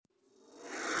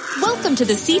Welcome to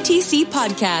the CTC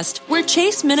podcast, where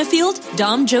Chase Minifield,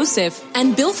 Dom Joseph,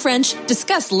 and Bill French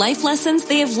discuss life lessons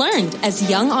they have learned as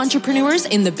young entrepreneurs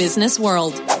in the business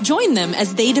world. Join them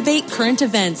as they debate current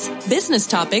events, business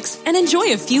topics, and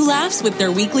enjoy a few laughs with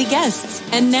their weekly guests.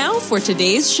 And now for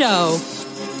today's show.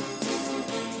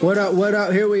 What up, what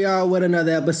up? Here we are with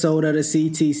another episode of the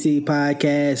CTC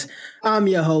podcast. I'm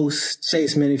your host,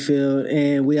 Chase Minifield,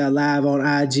 and we are live on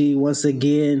IG once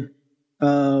again.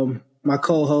 My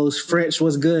co-host, French,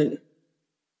 what's good?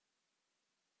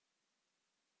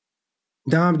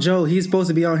 Dom Joe, he's supposed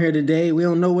to be on here today. We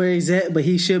don't know where he's at, but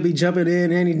he should be jumping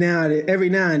in every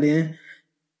now and then.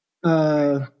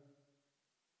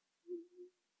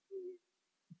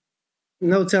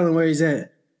 No telling where he's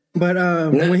at. But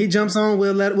when he jumps on,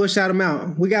 we'll shout him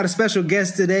out. We got a special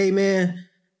guest today, man.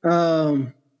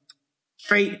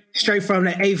 Straight from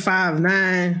the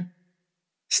 859.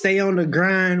 Stay on the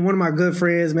grind. One of my good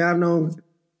friends, man. I've known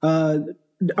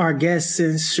our guest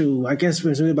since I guess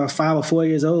we were about 5 or 4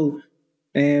 years old,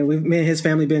 and me and his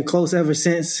family been close ever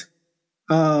since.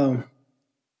 Hey,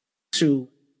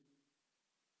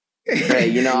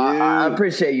 I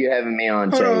appreciate you having me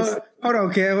on, Chase. Hold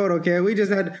on, Kev.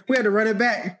 We had to run it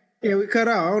back. Yeah, we cut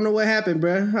out. I don't know what happened,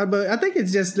 bro. But I think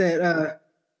it's just that.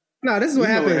 This is what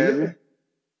happened.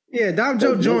 Yeah, Dom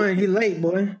Joe joined. He late,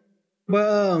 boy.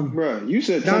 But bro, you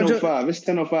said 10:05. It's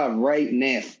 10:05 right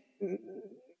now.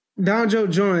 Don Joe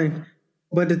joined,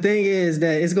 but the thing is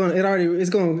that it's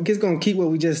gonna keep what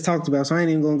we just talked about. So I ain't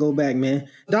even gonna go back, man.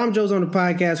 Dom Joe's on the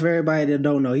podcast for everybody that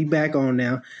don't know. He back on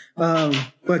now.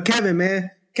 But Kevin,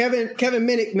 man, Kevin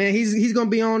Minnick, man, he's gonna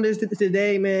be on this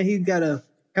today, man. He's got a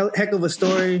heck of a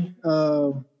story.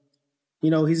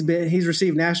 He's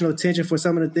received national attention for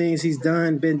some of the things he's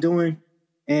been doing.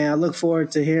 And I look forward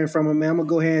to hearing from him, man. I'm going to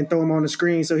go ahead and throw him on the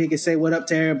screen so he can say what up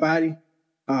to everybody.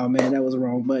 Oh, man, that was the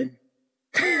wrong button.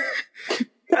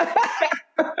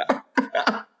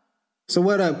 So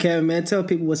what up, Kevin, man? Tell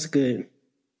people what's good.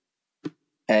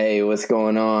 Hey, what's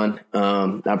going on?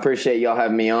 I appreciate y'all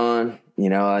having me on.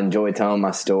 I enjoy telling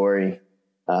my story.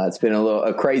 It's been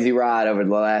a crazy ride over the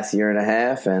last year and a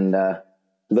half, and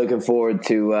looking forward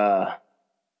to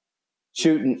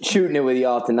shooting it with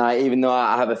y'all tonight, even though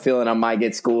I have a feeling I might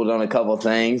get schooled on a couple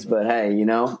things, but hey, I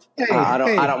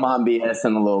don't mind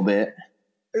BSing a little bit.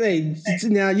 Hey,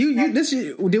 now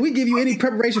did we give you any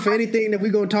preparation for anything that we're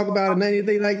going to talk about or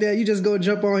anything like that? You just go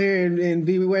jump on here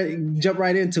and jump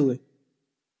right into it.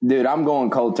 Dude, I'm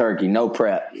going cold turkey, no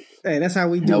prep. Hey, that's how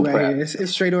we do right here.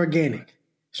 It's straight organic,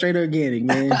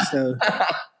 man. So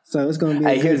it's going to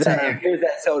be a good time. Here's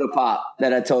that soda pop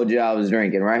that I told you I was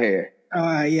drinking right here.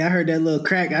 Yeah, I heard that little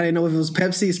crack. I didn't know if it was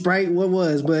Pepsi, Sprite, what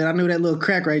was, but I knew that little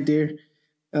crack right there.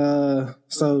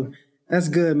 So that's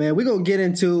good, man. We're going to get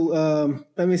into, we're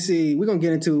going to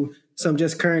get into some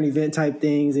just current event type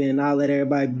things, and I'll let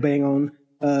everybody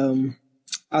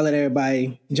I'll let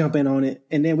everybody jump in on it.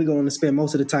 And then we're going to spend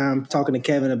most of the time talking to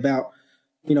Kevin about,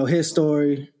 his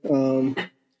story,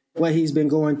 what he's been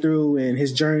going through and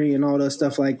his journey and all that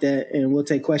stuff like that. And we'll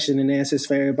take questions and answers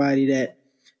for everybody that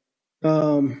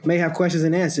may have questions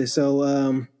and answers. So,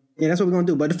 that's what we're going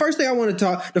to do. But the first thing I want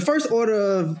to the first order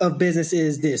of business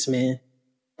is this, man.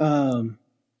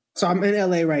 So I'm in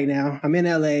LA right now. I'm in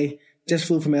LA, just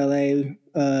flew from LA,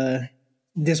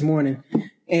 this morning.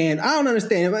 And I don't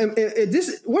understand.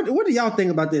 What do y'all think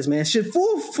about this, man? Should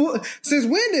since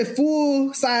when did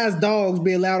full-size dogs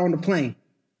be allowed on the plane?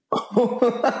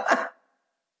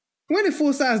 When did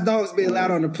full-size dogs be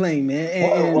allowed on the plane,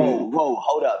 man? Whoa,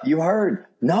 hold up. You heard?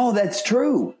 No, that's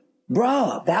true.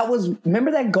 Bruh,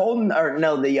 remember that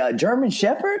the German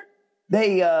Shepherd?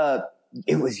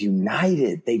 It was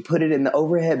United. They put it in the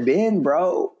overhead bin,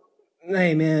 bro.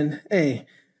 Hey, man. Hey,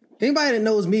 anybody that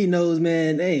knows me knows,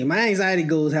 man, hey, my anxiety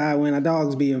goes high when a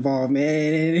dogs be involved,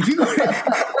 man. And if you're going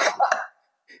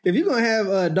to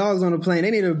have dogs on the plane,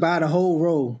 they need to buy the whole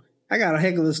row. I got a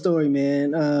heck of a story,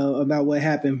 man, about what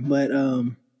happened. But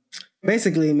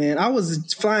basically, man, I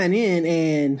was flying in,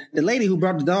 and the lady who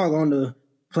brought the dog on the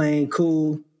plane,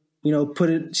 cool,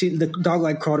 the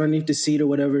dog crawled underneath the seat or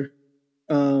whatever.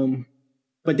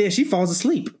 But then she falls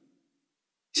asleep.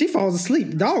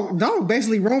 Dog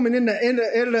basically roaming in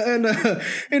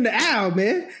the aisle,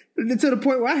 man. To the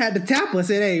point where I had to tap her and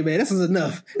said, "Hey, man, this is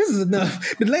enough. Hey, this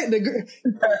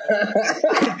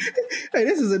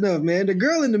is enough, man." The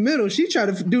girl in the middle, she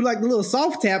tried to do like the little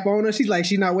soft tap on her. She's like,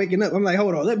 she's not waking up. I'm like,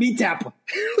 hold on, let me tap her.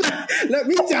 Let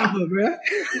me tap her, bro.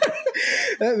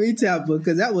 Let me tap her,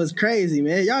 because that was crazy,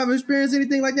 man. Y'all ever experienced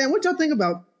anything like that? What y'all think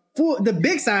about the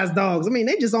big size dogs? I mean,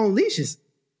 they just on leashes.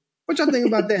 What y'all think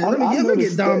about that? Let me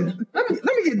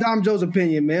get Dom Joe's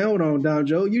opinion, man. Hold on, Dom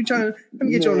Joe. Let me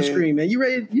get you on the screen, man. You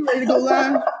ready to go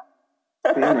live?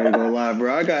 Yeah, I'm ready to go live,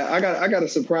 bro. I got a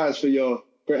surprise for y'all.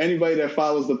 For anybody that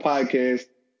follows the podcast,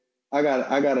 I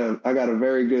got a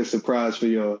very good surprise for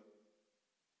y'all.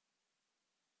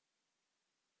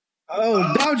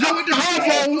 Oh, Dom Joe with the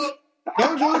headphones.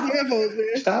 Dom Joe with the headphones,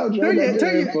 man.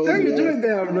 Turn your joint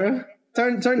down, bro.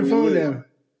 Turn the phone down.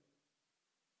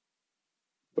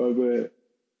 Oh, go ahead.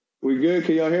 We good?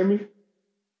 Can y'all hear me?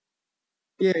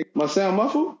 Yeah. My sound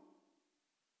muffled?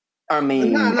 I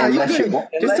mean, nah, you good.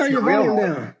 Just turn your volume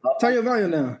down. Turn your volume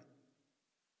down.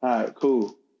 All right,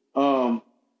 cool. All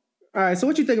right, so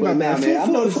what you think about, man?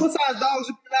 Full-size dogs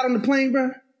you put out on the plane,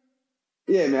 bro?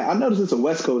 Yeah, man. I noticed it's a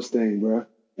West Coast thing, bro.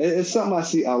 It's something I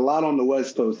see a lot on the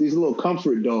West Coast. These little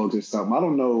comfort dogs or something. I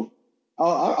don't know.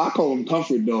 I call them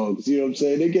comfort dogs. You know what I'm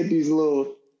saying? They get these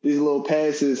little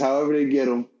passes, however they get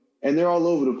them, and they're all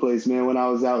over the place, man. When I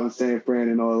was out in San Fran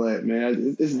and all that,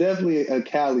 man, it's definitely a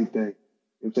Cali thing. You know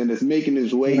what I'm saying? That's making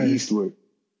its way eastward.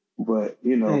 But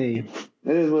it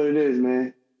is what it is,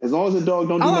 man. As long as the dog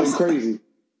don't do nothing crazy.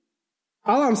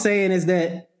 All I'm saying is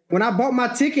that when I bought my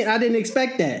ticket, I didn't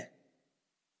expect that.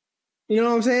 You know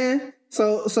what I'm saying?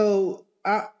 So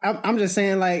I'm just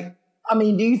saying, like, I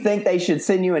mean, do you think they should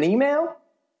send you an email?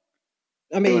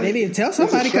 I mean, they need to tell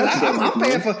somebody because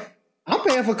I'm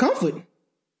paying for comfort.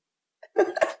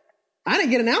 I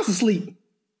didn't get an ounce of sleep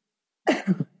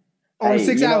on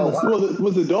 6 hours.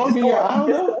 Was the dog in your aisle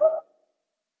though?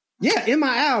 Yeah, in my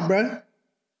aisle, bro.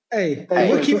 Hey,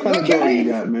 what kind of dog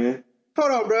you got, man?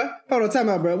 Hold on, bro. Time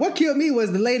out, bro. What killed me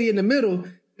was the lady in the middle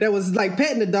that was like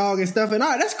petting the dog and stuff. And all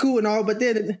right, that's cool and all, but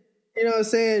then, you know what I'm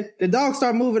saying? The dog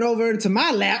started moving over into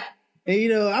my lap,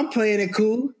 and I'm playing it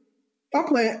cool. I'm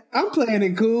playing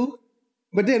it cool.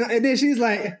 But then she's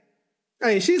like,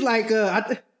 hey,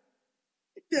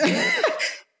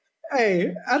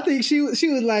 hey, I think she was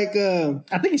like,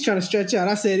 I think he's trying to stretch out.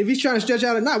 I said, if he's trying to stretch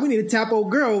out or not, we need to tap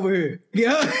old girl over here.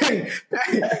 Yeah.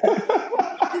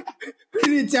 We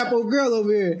need to tap old girl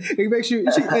over here and make sure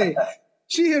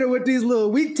she hit her with these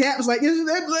little weak taps. Like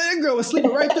that girl was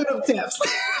sleeping right through them taps.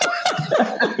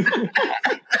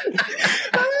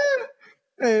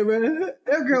 Hey, man,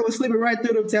 that girl was sleeping right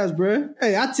through them taps, bro.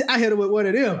 Hey, I hit her with one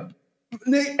of them.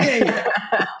 Hey,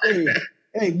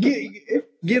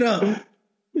 get up.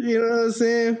 You know what I'm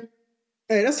saying?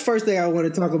 Hey, that's the first thing I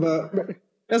want to talk about.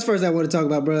 That's the first thing I want to talk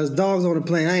about, bro. Dogs on the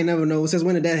plane. I ain't never know since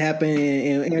when did that happen.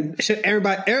 And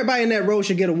everybody in that row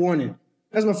should get a warning.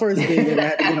 That's my first thing that I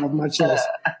had to get off my chest.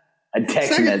 A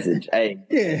text message. Hey,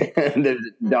 there's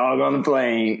a dog on the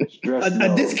plane.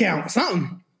 A discount,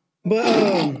 something.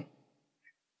 But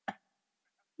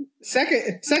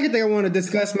second thing I want to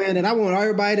discuss, man, that I want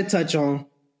everybody to touch on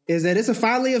is that it's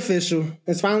finally official.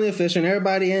 It's finally official. And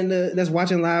everybody that's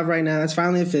watching live right now, it's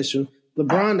finally official.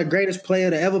 LeBron, the greatest player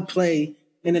to ever play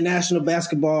in the National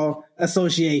Basketball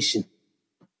Association.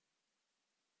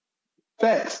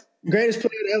 Facts. The greatest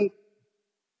player to ever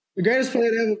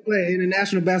play in the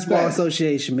National Basketball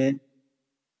Association, man.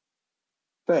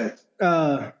 Facts.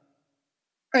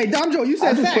 Hey, Dom Joe, you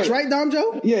said facts, right, Dom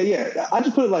Joe? Yeah. I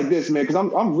just put it like this, man, because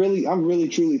I'm really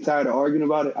truly tired of arguing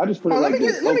about it. I just put it like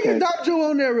this. Let me get Dom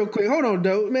Joe on there real quick. Hold on,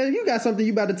 Doe. Man, you got something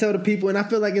you about to tell the people, and I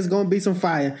feel like it's going to be some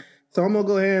fire. So I'm going to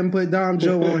go ahead and put Dom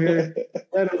Joe on here.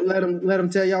 Let him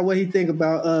tell y'all what he think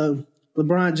about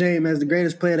LeBron James as the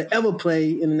greatest player to ever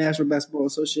play in the National Basketball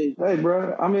Association. Hey,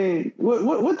 bro. I mean,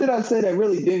 what did I say that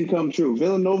really didn't come true?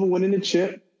 Villanova winning the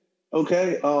chip.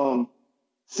 Okay.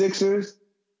 Sixers,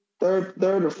 third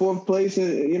or fourth place.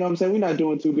 You know what I'm saying? We're not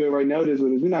doing too good right now. It is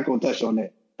what it is. We're not going to touch on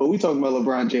that. But we're talking about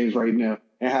LeBron James right now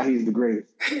and how he's the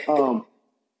greatest. I'm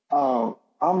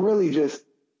really just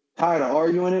tired of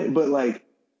arguing it. But, like,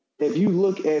 if you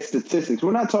look at statistics,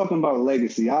 we're not talking about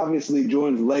legacy. Obviously,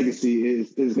 Jordan's legacy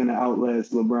is going to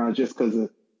outlast LeBron just because of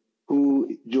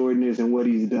who Jordan is and what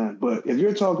he's done. But if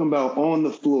you're talking about on the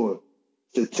floor,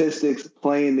 statistics,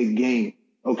 playing the game,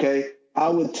 okay, I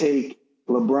would take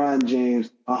LeBron James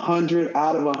 100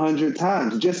 out of 100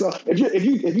 times. Just so, if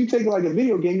you take like a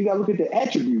video game, you got to look at the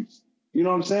attributes. You know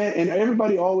what I'm saying? And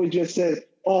everybody always just says,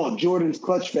 "Oh, Jordan's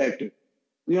clutch factor."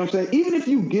 You know what I'm saying? Even if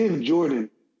you give Jordan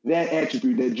that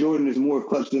attribute that Jordan is more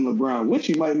clutch than LeBron, which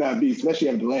he might not be, especially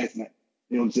after last night.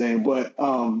 You know what I'm saying? But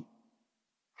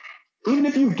even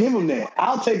if you give him that,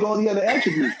 I'll take all the other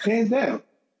attributes, hands down.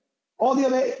 All the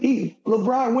other,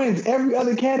 LeBron wins every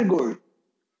other category.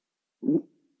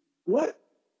 What?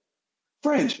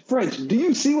 French, do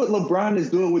you see what LeBron is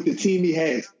doing with the team he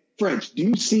has? French, do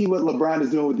you see what LeBron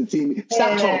is doing with the team?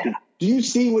 Stop talking. Do you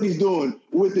see what he's doing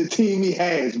with the team he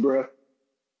has, bro?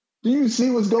 Do you see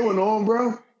what's going on, bro?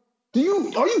 Are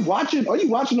you watching the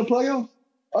playoffs?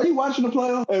 Are you watching the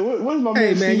playoffs? Hey, what's my man?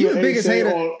 Hey man, you the biggest hater.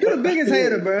 You the biggest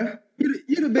hater, bro.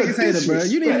 You the biggest hater, bro.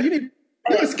 You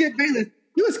a Skip Bayless.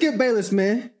 You a Skip Bayless,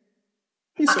 man.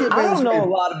 I don't know a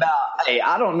lot about. Hey,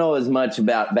 I don't know as much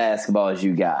about basketball as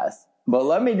you guys, but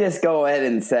let me just go ahead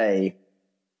and say,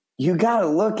 you got to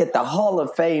look at the Hall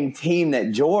of Fame team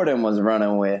that Jordan was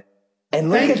running with, and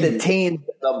look at the team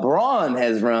that LeBron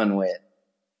has run with.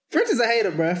 French is a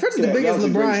hater, bro. French is the biggest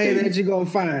LeBron hater that you're gonna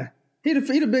find. He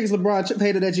the biggest LeBron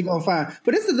hater that you're gonna find.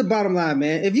 But this is the bottom line,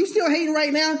 man. If you still hating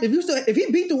right now, if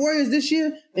he beat the Warriors this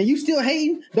year and you still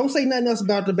hating, don't say nothing else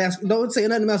about the Don't say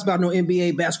nothing else about no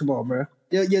NBA basketball, bro.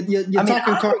 You're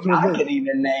talking cards. I could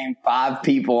even name 5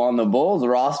 people on the Bulls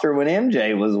roster when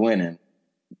MJ was winning,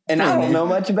 and I don't know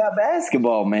much about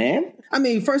basketball, man. I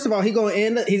mean, first of all, he's gonna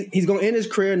end his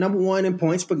career #1 in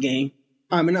points per game.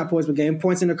 I mean, not points per game,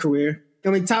 points in a career. I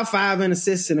mean, top 5 in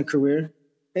assists in a career.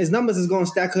 His numbers is going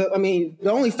to stack up. I mean,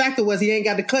 the only factor was he ain't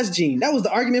got the clutch gene. That was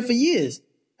the argument for years.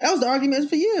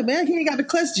 Man. He ain't got the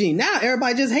clutch gene. Now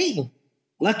everybody just hating.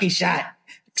 Lucky shot.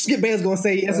 Skip Bayless going to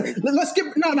say yes. Skip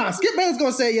Bayless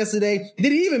going to say yesterday.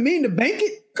 Did he even mean to bank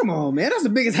it? Come on, man. That's the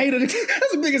biggest hater.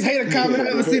 That's the biggest hater comment I've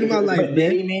ever seen in my life. But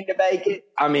did he mean to bank it?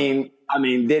 I mean,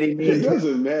 did he mean? It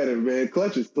doesn't matter, man.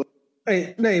 Clutch is clutch.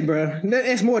 Hey, bro.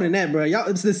 It's more than that, bro.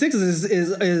 Y'all, the Sixers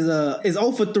is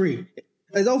 0 for 3.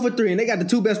 It's 0 for 3, and they got the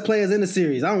 2 best players in the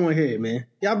series. I don't want to hear it, man.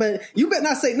 You bet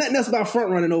not say nothing else about front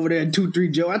running over there in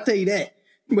 2-3, Joe. I tell you that.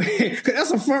 Cause that's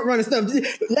some front running stuff.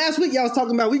 Last week y'all was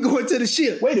talking about we going to the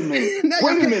ship. Wait a minute. Hey,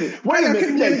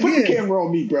 put the camera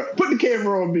on me, bro. Put the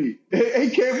camera on me. Hey,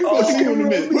 Cam, we going to see you in a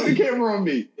minute. Put the camera on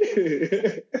me.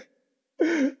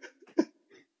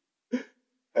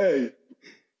 Hey.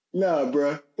 Nah,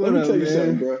 bro. Let me tell you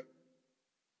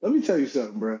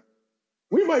something, bro.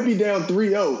 We might be down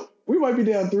 3-0.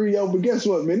 But guess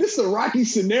what, man? This is a Rocky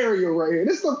scenario right here.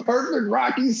 This is the perfect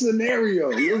Rocky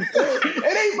scenario. You know what I'm saying?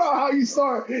 It ain't about how you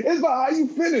start. It's about how you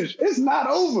finish. It's not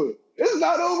over.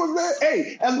 Man.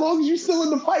 Hey, as long as you're still in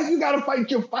the fight, you got to fight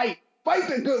your fight. Fight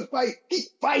the good fight. Keep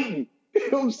fighting.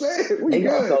 You know what I'm saying? We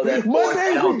good.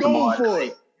 Monday, we going for it. You're going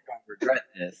to regret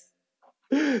this.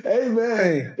 Hey,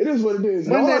 man, It is what it is.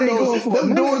 All I know is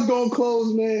them doors going to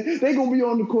close, man. They going to be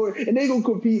on the court, and they going to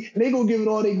compete, and they going to give it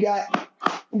all they got.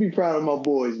 I'm be proud of my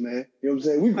boys, man. You know what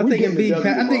I'm saying? I think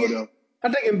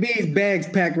Embiid's bags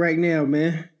packed right now,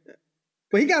 man.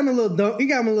 But he got him a little dunk.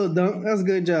 That was a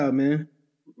good job, man.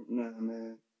 Nah,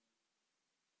 man.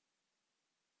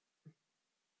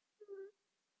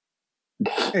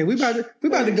 Hey, we about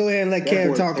to go ahead and let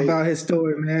Kev talk about his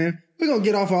story, man. We're gonna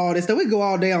get off of all this stuff. We go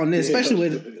all day on this, especially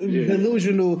with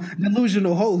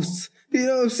delusional hosts. You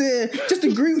know what I'm saying? Just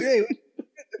agree. Hey,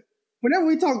 whenever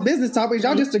we talk business topics,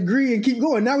 y'all just agree and keep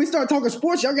going. Now we start talking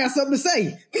sports, y'all got something to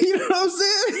say. You know what I'm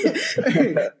saying?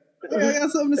 Y'all got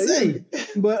something to say.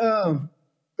 But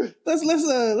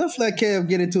let's let Kev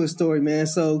get into his story, man.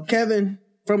 So Kevin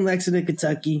from Lexington,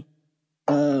 Kentucky,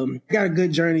 got a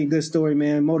good journey, good story,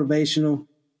 man. Motivational.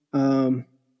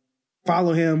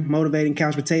 Follow him, Motivating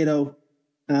Couch Potato.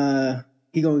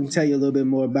 He gonna tell you a little bit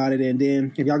more about it. And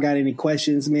then if y'all got any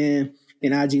questions, man,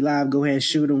 in IG Live, go ahead and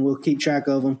shoot them. We'll keep track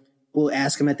of them. We'll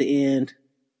ask him at the end.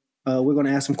 We're going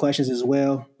to ask some questions as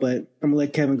well, but I'm going to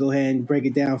let Kevin go ahead and break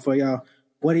it down for y'all.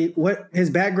 What his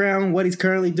background, what he's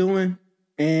currently doing,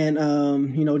 and,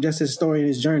 just his story and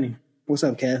his journey. What's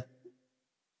up, Kev?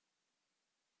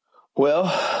 Well,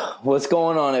 what's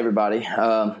going on, everybody?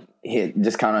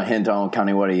 Just kind of hint on kind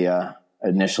of what he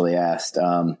initially asked.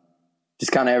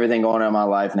 Just kind of everything going on in my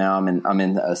life now. I'm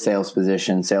in a sales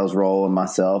position, sales role in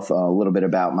myself, a little bit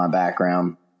about my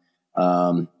background.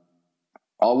 All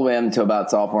the way up until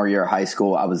about sophomore year of high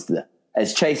school, I was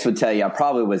as Chase would tell you, I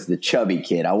probably was the chubby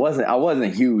kid. I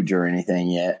wasn't huge or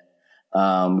anything yet.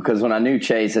 Because when I knew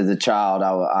Chase as a child,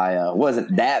 I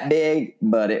wasn't that big,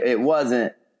 but it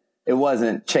wasn't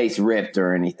Chase ripped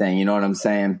or anything. You know what I'm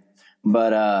saying?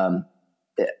 But, as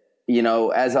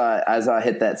I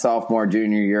hit that sophomore,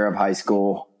 junior year of high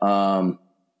school,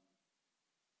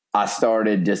 I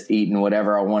started just eating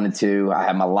whatever I wanted to. I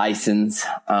had my license,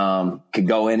 could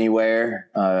go anywhere,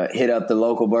 hit up the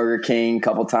local Burger King a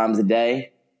couple times a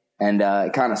day, and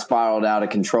it kind of spiraled out of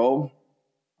control.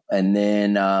 And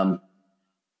then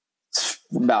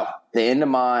about the end of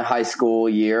my high school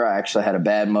year, I actually had a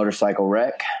bad motorcycle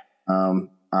wreck.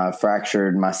 I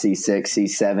fractured my C6,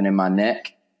 C7 in my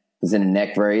neck. Was in a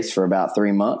neck brace for about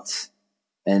 3 months.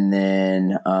 And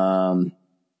then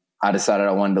I decided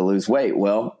I wanted to lose weight.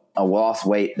 Well, I lost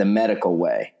weight the medical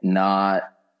way, not,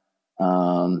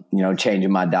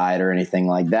 changing my diet or anything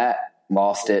like that.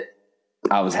 Lost it.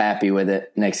 I was happy with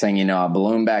it. Next thing you know, I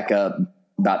ballooned back up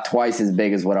about twice as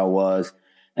big as what I was,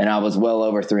 and I was well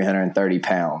over 330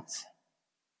 pounds.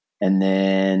 And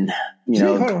then,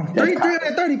 hold on.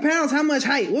 330 pounds? How much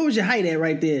height? What was your height at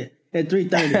right there at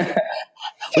 330?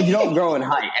 Well, you don't grow in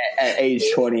height at age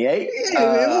 28. Yeah,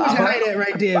 man. What was your height at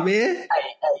right there, man? Hey,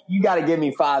 you got to give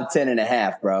me 5'10" and a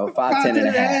half, bro. 5'10" and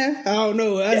a half. I don't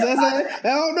know. I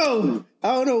don't know.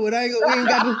 But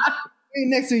we ain't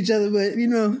next to each other, but,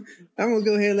 I'm going to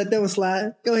go ahead and let that one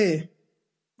slide. Go ahead.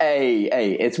 Hey,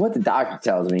 it's what the doctor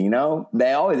tells me,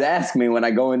 They always ask me when I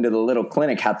go into the little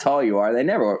clinic how tall you are. They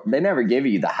never give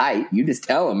you the height. You just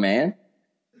tell them, man.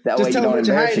 That way you don't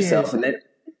embarrass yourself. And then,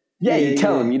 you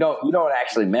tell them. You don't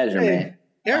actually measure, man.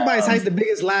 Everybody's height's the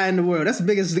biggest lie in the world. That's the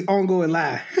biggest ongoing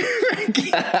lie.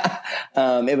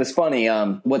 It was funny.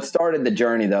 What started the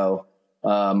journey, though,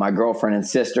 my girlfriend and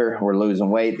sister were losing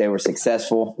weight. They were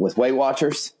successful with Weight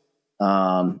Watchers.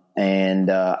 And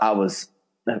I was...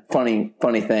 Funny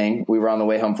thing. We were on the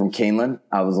way home from Keeneland.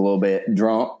 I was a little bit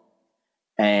drunk,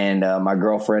 and my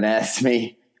girlfriend asked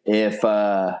me if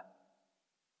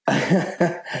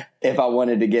if I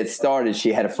wanted to get started.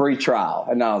 She had a free trial,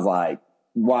 and I was like,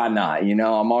 "Why not?"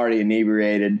 I'm already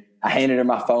inebriated. I handed her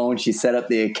my phone. She set up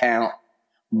the account,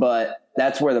 but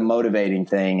that's where the motivating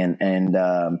thing and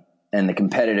the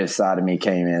competitive side of me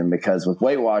came in, because with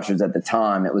Weight Watchers at the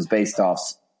time, it was based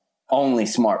off only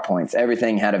smart points.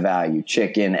 Everything had a value,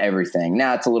 chicken, everything.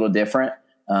 Now it's a little different,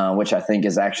 which I think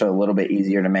is actually a little bit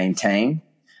easier to maintain.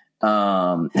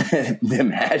 Them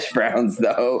hash browns,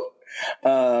 though,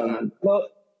 a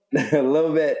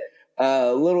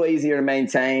little easier to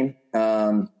maintain.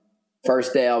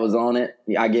 First day I was on it,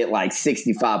 I get like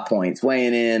 65 points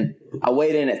weighing in. I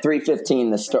weighed in at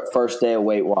 315 the first day of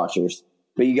Weight Watchers.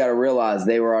 But you got to realize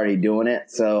they were already doing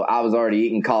it. So I was already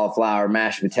eating cauliflower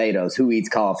mashed potatoes. Who eats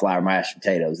cauliflower mashed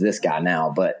potatoes? This guy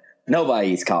now. But nobody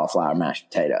eats cauliflower mashed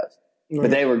potatoes. Right.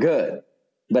 But they were good.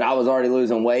 But I was already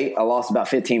losing weight. I lost about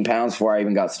 15 pounds before I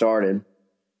even got started.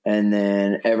 And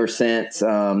then ever since,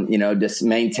 just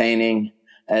maintaining,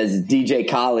 as DJ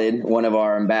Khaled, one of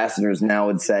our ambassadors now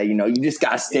would say, you just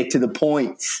got to stick to the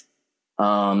points.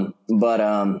 I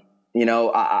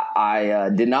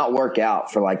did not work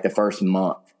out for like the first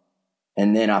month.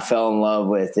 And then I fell in love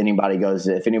with if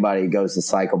anybody goes to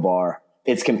Cycle Bar,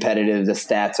 it's competitive. The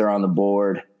stats are on the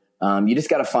board. You just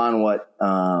got to find what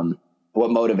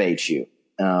motivates you.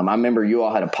 I remember you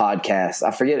all had a podcast.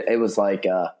 I forget. It was like,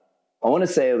 I want to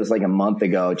say it was like a month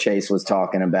ago. Chase was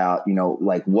talking about,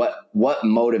 like what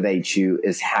motivates you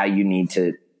is how you need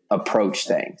to approach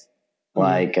things.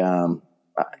 Like,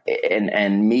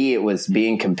 and me, it was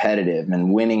being competitive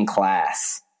and winning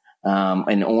class.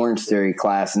 In Orange Theory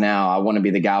class now, I want to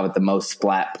be the guy with the most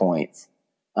splat points.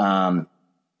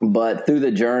 But through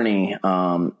the journey,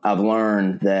 I've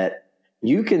learned that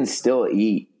you can still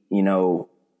eat, you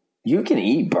can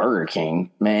eat Burger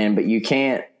King, man, but you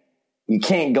can't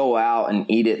go out and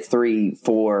eat it 3,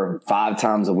 4, 5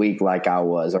 times a week like I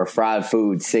was, or fried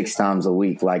food 6 times a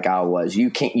week like I was. You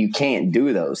can't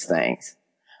do those things.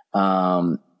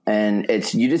 And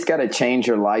you just got to change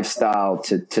your lifestyle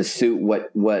to suit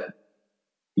what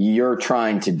you're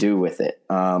trying to do with it.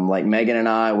 Like Megan and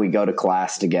I, we go to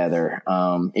class together.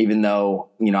 Even though,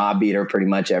 I beat her pretty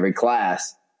much every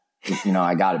class,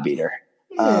 I got to beat her.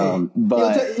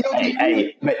 But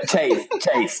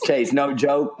Chase, no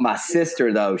joke. My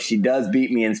sister, though, she does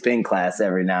beat me in spin class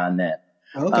every now and then.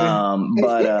 Okay.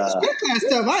 Spin class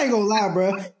stuff, I ain't gonna lie,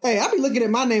 bro. Hey, I be looking at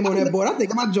my name on that board. I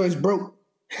think my joint's broke.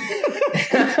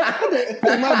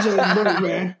 My joint's broke,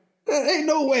 man. Ain't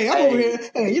no way. I'm over here.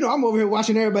 Hey, I'm over here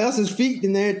watching everybody else's feet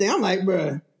and everything. I'm like,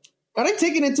 bro, are they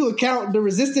taking into account the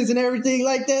resistance and everything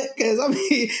like that? Because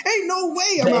ain't no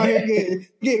way I'm out here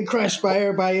getting crushed by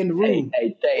everybody in the room.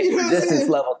 Hey,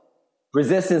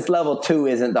 resistance level 2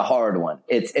 isn't the hard one.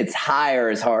 It's higher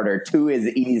is harder. 2 is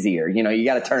easier. You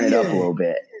got to turn it up a little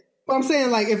bit. Well, I'm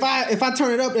saying, like, if I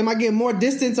turn it up, am I getting more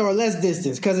distance or less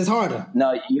distance? Because it's harder.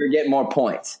 No, you're getting more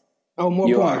points. Oh, more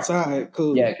points. All right,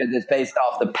 cool. Yeah, because it's based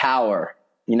off the power.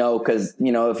 Because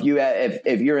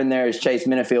if you're in there as Chase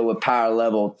Minifield with power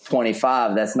level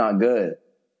 25, that's not good.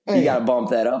 Hey, you got to bump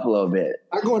that up a little bit.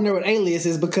 I go in there with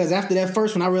aliases because after that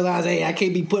first one, I realized, I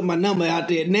can't be putting my name out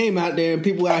there, and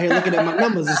people out here looking at my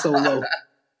numbers are so low.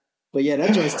 But yeah,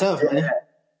 that joint's tough, man.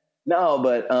 No,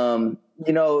 but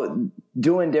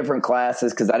doing different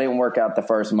classes, because I didn't work out the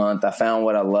first month. I found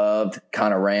what I loved,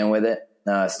 kind of ran with it.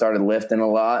 Started lifting a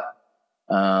lot.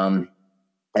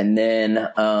 And then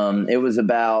it was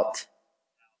about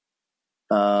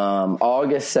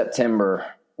August, September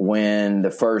when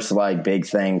the first big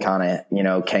thing kind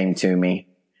of, came to me.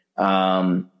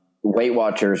 Weight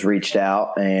Watchers reached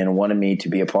out and wanted me to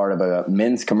be a part of a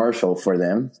men's commercial for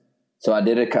them. So I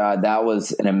did that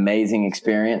was an amazing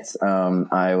experience.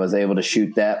 I was able to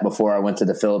shoot that before I went to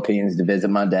the Philippines to visit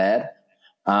my dad.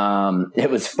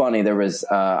 It was funny. There was,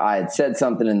 I had said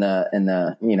something in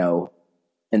the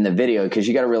video, because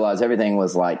you got to realize everything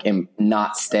was like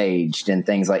not staged and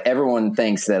things like, everyone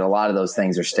thinks that a lot of those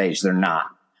things are staged. They're not.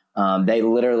 They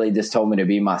literally just told me to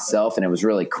be myself, and it was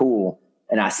really cool.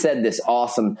 And I said this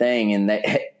awesome thing,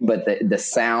 but the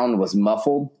sound was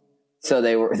muffled. So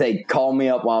they called me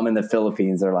up while I'm in the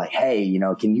Philippines. They're like, hey,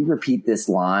 can you repeat this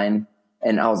line?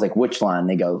 And I was like, which line?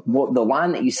 They go, well, the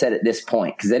line that you said at this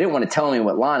point, because they didn't want to tell me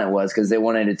what line it was because they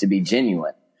wanted it to be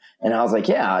genuine. And I was like,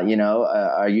 yeah,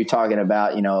 are you talking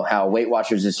about, how Weight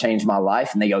Watchers has changed my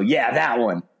life? And they go, yeah, that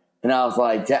one. And I was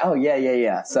like, oh,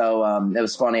 yeah. So it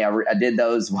was funny. I did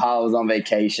those while I was on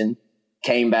vacation,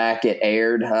 came back, it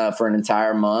aired for an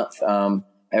entire month.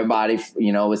 Everybody,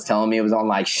 was telling me it was on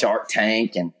like Shark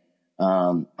Tank and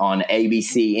on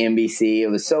ABC, NBC. It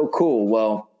was so cool.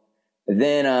 Well,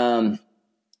 then a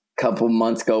couple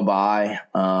months go by,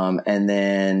 and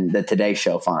then the Today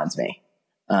Show finds me,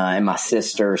 and my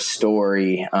sister's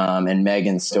story, and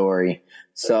Megan's story.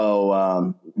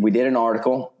 So we did an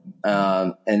article,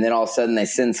 and then all of a sudden they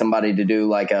send somebody to do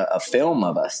like a film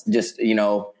of us, just,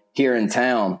 here in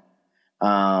town.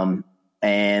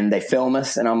 And they film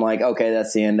us, and I'm like, okay,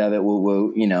 that's the end of it.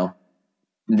 Woo.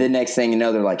 The next thing you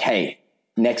know, they're like, hey,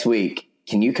 next week,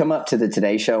 can you come up to the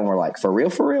Today Show? And we're like, for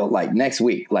real? Like next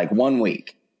week, like 1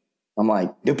 week. I'm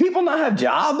like, do people not have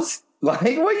jobs? Like,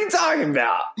 what are you talking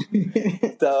about?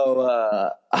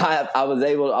 So I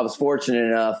was fortunate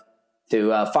enough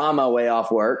to find my way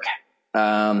off work.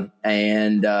 And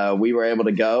we were able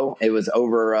to go. It was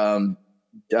over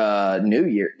New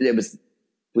Year.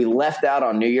 We left out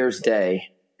on New Year's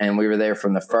Day, and we were there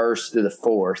from the 1st to the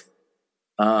 4th.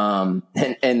 And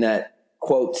that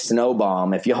quote snow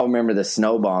bomb, if y'all remember the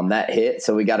snow bomb, that hit.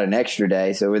 So we got an extra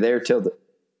day. So we're there till the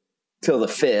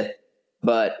 5th.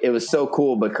 But it was so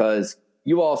cool because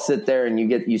you all sit there and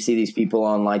you see these people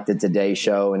on like the Today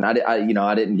Show. And I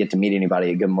didn't get to meet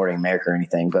anybody at Good Morning America or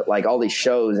anything, but like all these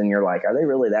shows, and you're like, are they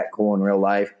really that cool in real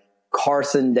life?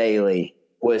 Carson Daly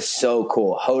was so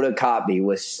cool. Hoda Kotb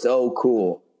was so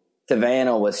cool.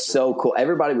 Savannah was so cool.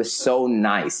 Everybody was so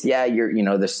nice. Yeah,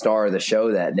 you're, the star of the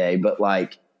show that day, but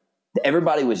like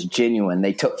everybody was genuine.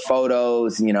 They took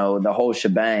photos, the whole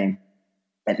shebang.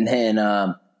 And then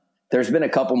there's been a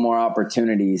couple more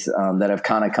opportunities that have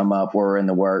kind of come up. We're in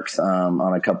the works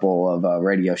on a couple of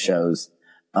radio shows.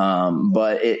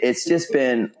 But it's just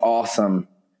been awesome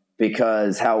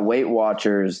because how Weight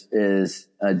Watchers is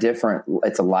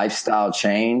it's a lifestyle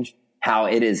change, how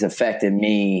it has affected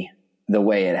me the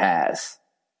way it has,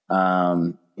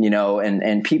 and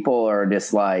people are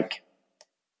just like,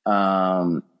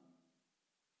 that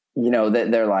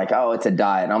they're like, oh, it's a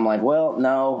diet. And I'm like, well,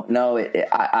 no,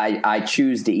 I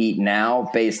choose to eat now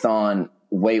based on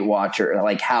Weight Watcher,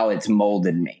 like how it's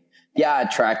molded me. Yeah, I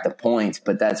track the points,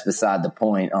 but that's beside the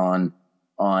point on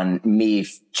me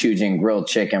choosing grilled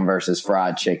chicken versus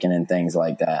fried chicken and things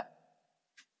like that.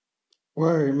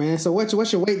 Word, man. So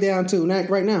what's your weight down to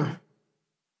right now?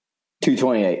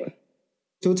 228.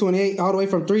 228, all the way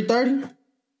from 330?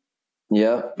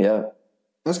 Yeah.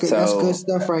 That's good. That's good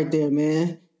stuff right there,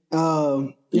 man.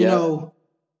 I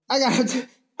got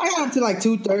up to like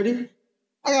 230.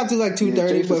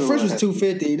 But first was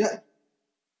 250.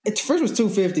 First was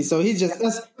 250. So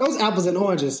those apples and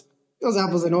oranges. Those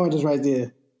apples and oranges right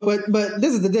there. But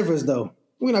this is the difference, though.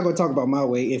 We're not going to talk about my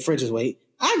weight and French's weight.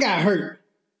 I got hurt.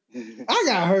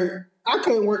 I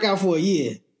couldn't work out for a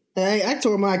year. I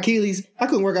tore my Achilles. I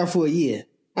couldn't work out for a year.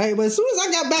 But as soon as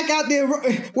I got back out there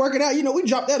working out, we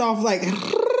dropped that off like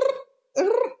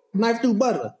knife through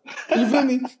butter. You feel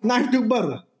me? Knife through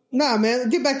butter. Nah, man.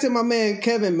 Get back to my man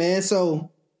Kevin, man.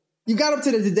 So you got up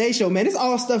to the Today Show, man. This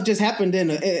all stuff just happened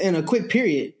in a quick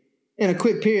period.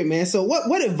 Man. So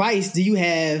what advice do you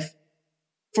have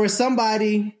for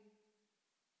somebody,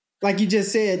 like you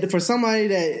just said, for somebody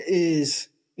that is,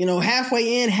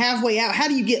 halfway in, halfway out? How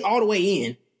do you get all the way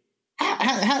in?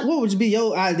 What would be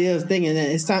your idea of thinking that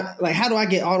it's time? Like, how do I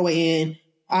get all the way in?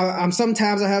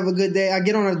 Sometimes I have a good day. I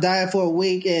get on a diet for a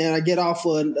week and I get off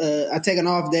I take an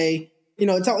off day.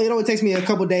 It takes me a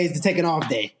couple days to take an off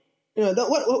day. What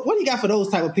do you got for those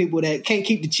type of people that can't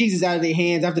keep the cheeses out of their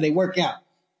hands after they work out?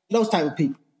 Those type of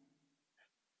people.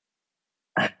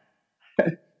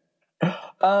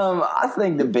 I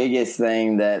think the biggest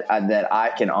thing that I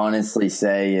can honestly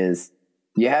say is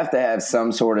you have to have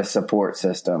some sort of support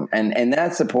system. And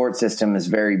that support system is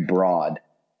very broad.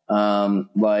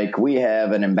 Like we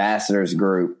have an ambassadors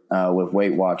group with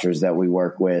Weight Watchers that we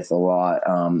work with a lot,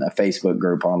 a Facebook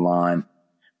group online.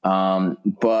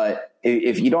 But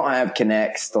if you don't have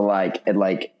connects to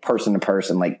like person to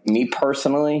person, like me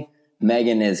personally,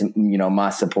 Megan is, my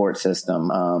support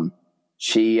system.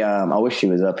 She, I wish she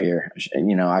was up here,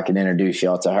 I could introduce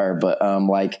y'all to her, but,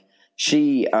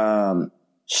 she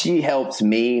helps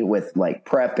me with like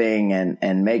prepping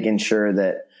and making sure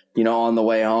that, on the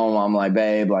way home, I'm like,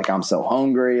 babe, like I'm so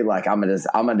hungry. Like I'm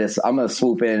gonna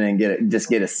swoop in and get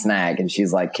a snack. And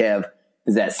she's like, Kev,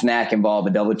 does that snack involve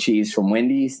a double cheese from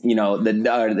Wendy's?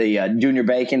 The junior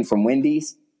bacon from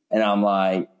Wendy's? And I'm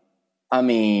like, I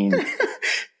mean,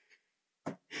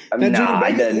 nah,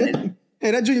 it doesn't.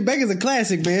 Hey, that junior bacon's a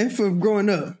classic, man, from growing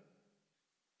up.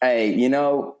 Hey,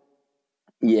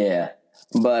 yeah.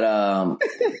 But,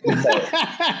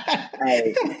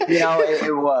 hey,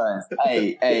 it was.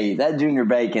 Hey, that junior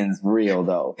bacon's real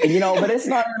though. And, but it's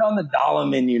not even on the dollar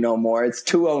menu no more. It's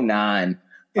 $2.09.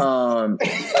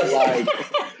 Like,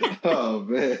 oh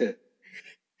man,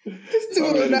 it's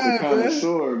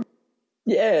 $2.09, man.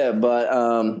 Yeah,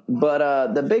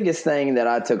 but the biggest thing that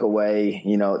I took away,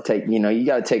 you got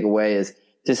to take away is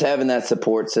just having that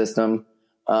support system.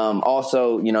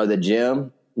 Also, the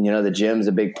gym. The gym's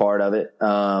a big part of it.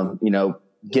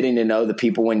 Getting to know the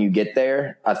people when you get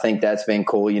there. I think that's been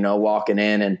cool, walking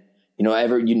in and,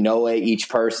 each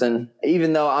person,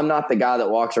 even though I'm not the guy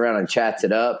that walks around and chats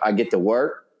it up, I get to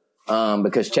work.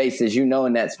 Because Chase, as in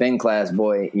that spin class,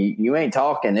 boy, you ain't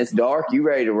talking. It's dark. You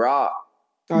ready to rock.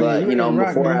 Oh, but,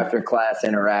 before, after class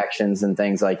interactions and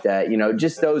things like that,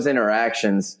 just those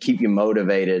interactions keep you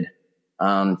motivated,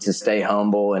 to stay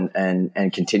humble and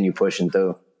continue pushing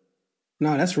through.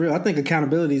 No, that's real. I think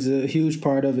accountability is a huge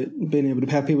part of it, being able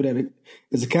to have people that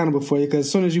is accountable for you. Because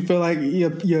as soon as you feel like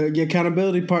your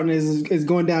accountability partner is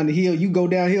going down the hill, you go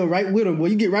downhill right with them. Boy,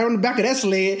 you get right on the back of that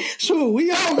sled. Sure, we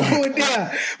all going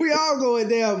down. We all going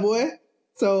down, boy.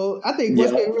 So I think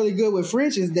what's been really good with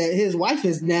French is that his wife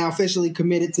is now officially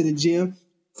committed to the gym.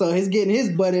 So he's getting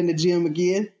his butt in the gym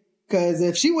again. Because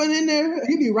if she went in there,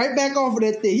 he'd be right back off of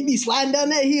that thing. He'd be sliding down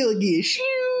that hill again. Shoo!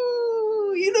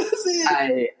 You know what I'm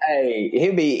saying? Hey,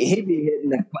 he'd be hitting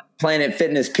the Planet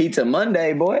Fitness Pizza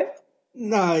Monday, boy.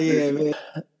 Nah, yeah, man.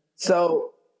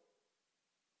 So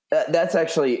that's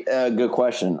actually a good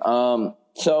question.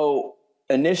 So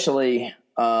initially,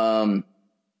 the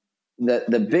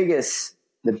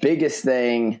biggest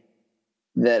thing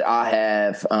that I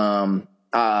have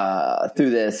through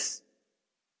this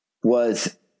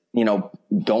was,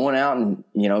 going out and,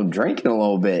 drinking a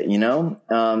little bit,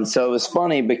 so it was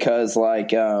funny because like,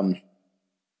 the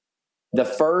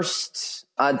first,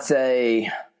 I'd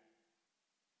say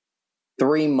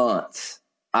 3 months,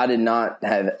 I did not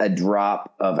have a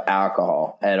drop of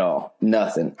alcohol at all.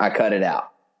 Nothing. I cut it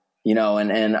out,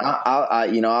 and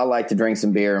I like to drink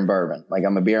some beer and bourbon. Like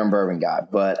I'm a beer and bourbon guy,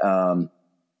 but,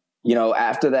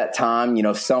 after that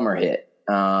time, summer hit,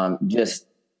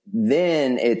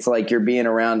 then it's like you're being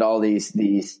around all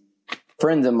these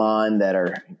friends of mine that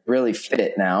are really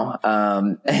fit now.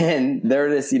 And they're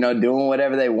just, doing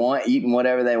whatever they want, eating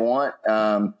whatever they want,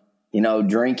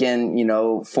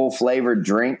 drinking, full flavored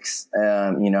drinks.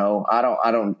 I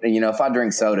don't, if I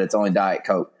drink soda, it's only Diet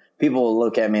Coke. People will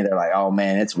look at me. They're like, oh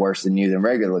man, it's worse than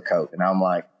regular Coke. And I'm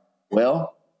like,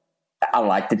 well, I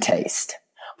like the taste.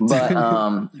 But,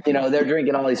 they're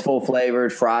drinking all these full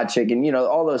flavored fried chicken,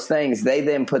 all those things. They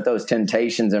then put those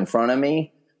temptations in front of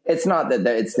me. It's not that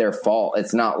it's their fault.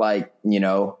 It's not like,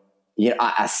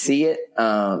 I see it.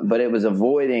 But it was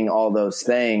avoiding all those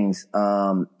things,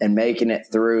 and making it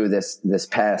through this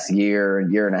past year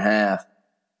and a half,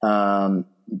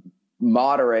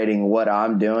 moderating what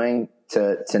I'm doing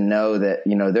to know that,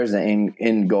 there's an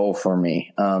end goal for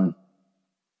me.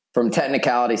 From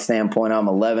technicality standpoint, I'm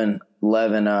 11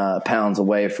 pounds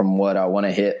away from what I want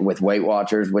to hit with Weight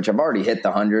Watchers, which I've already hit the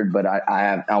 100, but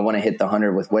I want to hit the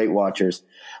 100 with Weight Watchers.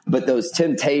 But those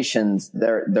temptations,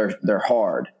 they're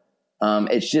hard.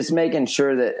 It's just making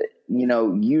sure that,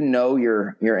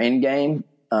 your end game.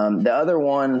 The other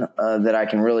one that I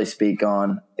can really speak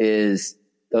on is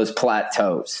those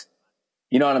plateaus.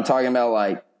 You know what I'm talking about?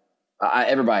 Like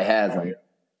everybody has them.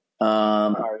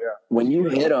 When you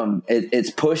hit them, it's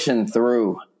pushing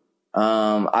through.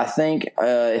 I think,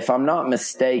 if I'm not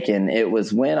mistaken, it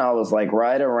was when I was like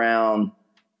right around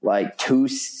like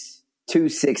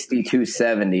 260,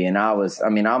 270. And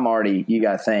I'm already, you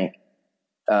got to think,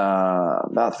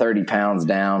 about 30 pounds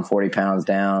down, 40 pounds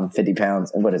down, 50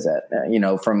 pounds. What is that?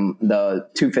 From the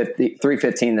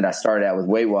 315 that I started out with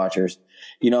Weight Watchers,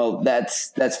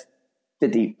 that's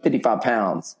 55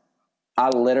 pounds. I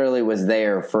literally was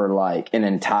there for like an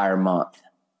entire month.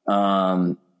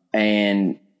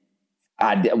 And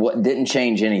I didn't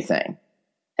change anything.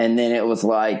 And then it was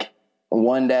like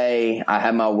one day I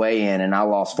had my weigh in and I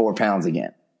lost 4 pounds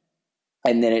again.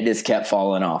 And then it just kept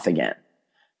falling off again.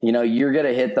 You know, you're going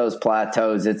to hit those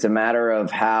plateaus. It's a matter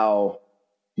of how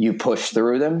you push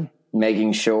through them,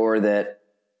 making sure that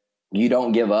you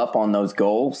don't give up on those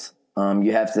goals.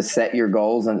 You have to set your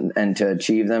goals and to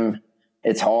achieve them.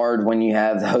 It's hard when you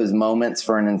have those moments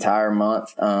for an entire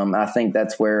month. I think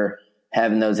that's where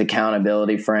having those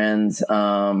accountability friends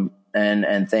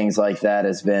and things like that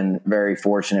has been very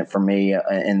fortunate for me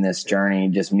in this journey,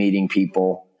 just meeting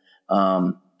people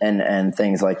and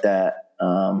things like that.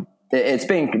 It's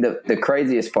been the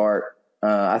craziest part.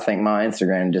 I think my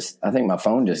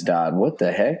phone just died. What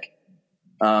the heck?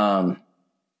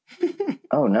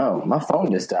 Oh no, my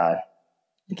phone just died.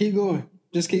 Keep going.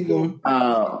 Just keep going.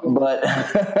 But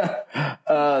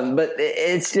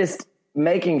it's just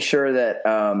making sure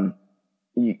that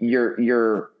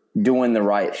you're doing the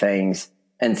right things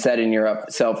and setting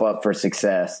yourself up for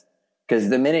success. Because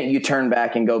the minute you turn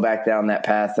back and go back down that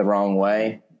path the wrong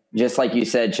way, just like you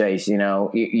said, Chase, you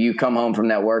know, you come home from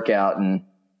that workout and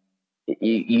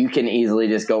you can easily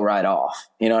just go right off.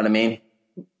 You know what I mean?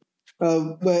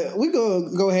 But we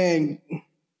go ahead and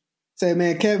say,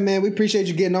 man, Kevin, man, we appreciate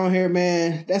you getting on here,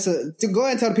 man. To go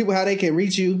ahead and tell the people how they can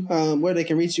reach you, where they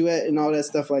can reach you at and all that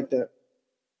stuff like that.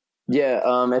 Yeah.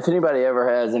 If anybody ever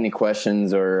has any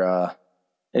questions or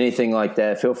anything like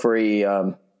that, feel free.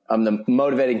 I'm the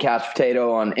Motivating Couch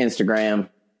Potato on Instagram.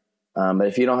 But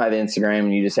if you don't have Instagram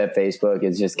and you just have Facebook,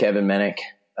 it's just Kevin Minnick.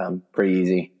 Pretty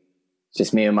easy. It's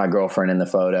just me and my girlfriend in the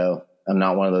photo. I'm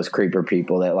not one of those creeper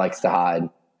people that likes to hide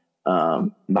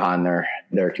behind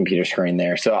their computer screen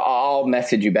there. So I'll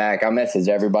message you back. I'll message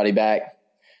everybody back.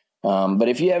 But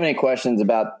if you have any questions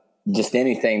about just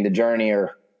anything, the journey,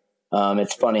 or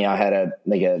it's funny, I had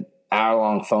a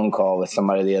hour-long phone call with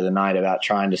somebody the other night about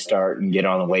trying to start and get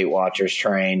on the Weight Watchers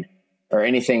train or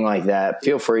anything like that.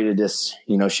 Feel free to just,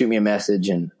 shoot me a message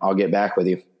and I'll get back with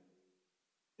you.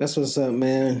 That's what's up,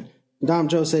 man. Dom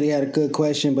Joe said he had a good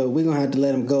question, but we're going to have to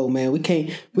let him go, man. We can't,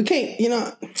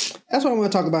 that's what I'm going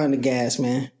to talk about in the gas,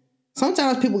 man.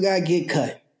 Sometimes people got to get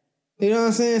cut. You know what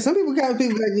I'm saying? Sometimes people got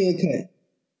to get cut.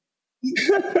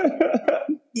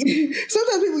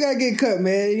 Sometimes people got to get cut,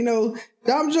 man.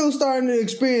 Dom Joe's starting to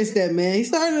experience that, man. He's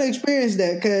starting to experience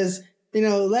that because,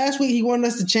 last week he wanted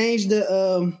us to change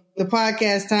the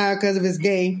podcast time because of his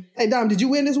game. Hey, Dom, did you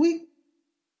win this week?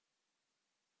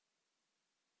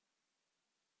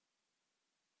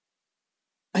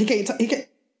 He can't.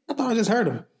 I thought I just heard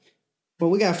him. But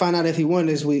we gotta find out if he won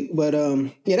this week. But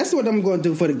that's what I'm going to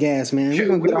do for the gas, man.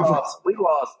 We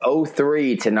lost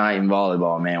 0-3 tonight in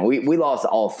volleyball, man. We lost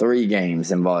all 3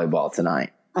 games in volleyball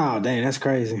tonight. Oh, dang, that's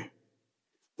crazy.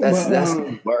 That's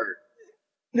the word.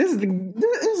 This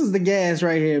is the gas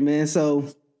right here, man. So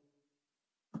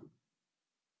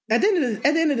at the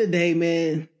end of the day,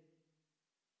 man,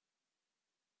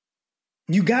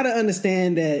 you gotta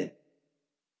understand that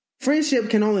friendship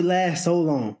can only last so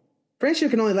long.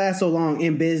 Friendship can only last so long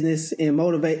in business and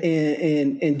motivate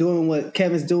and doing what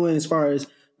Kevin's doing as far as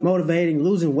motivating,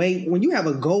 losing weight. When you have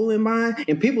a goal in mind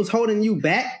and people's holding you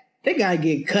back, they gotta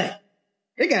get cut.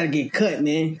 They gotta get cut,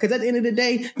 man. Because at the end of the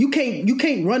day, you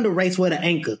can't run the race with an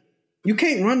anchor. You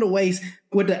can't run the race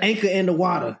with the anchor in the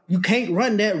water. You can't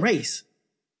run that race.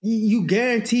 You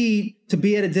guaranteed to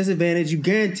be at a disadvantage. You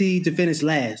guaranteed to finish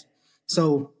last.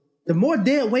 So the more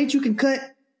dead weight you can cut,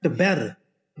 the better.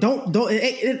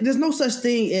 There's no such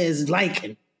thing as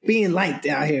being liked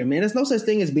out here, man. There's no such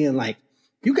thing as being liked.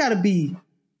 You got to be,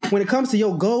 when it comes to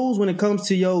your goals, when it comes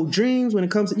to your dreams,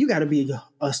 you got to be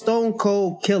a stone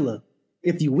cold killer.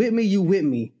 If you with me, you with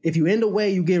me. If you in the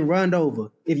way, you getting run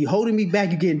over. If you holding me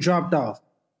back, you getting dropped off.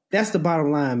 That's the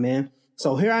bottom line, man.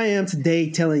 So here I am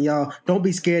today telling y'all, don't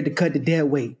be scared to cut the dead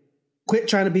weight. Quit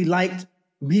trying to be liked,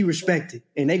 be respected.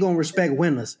 And they going to respect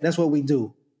winners. That's what we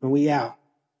do. And we out.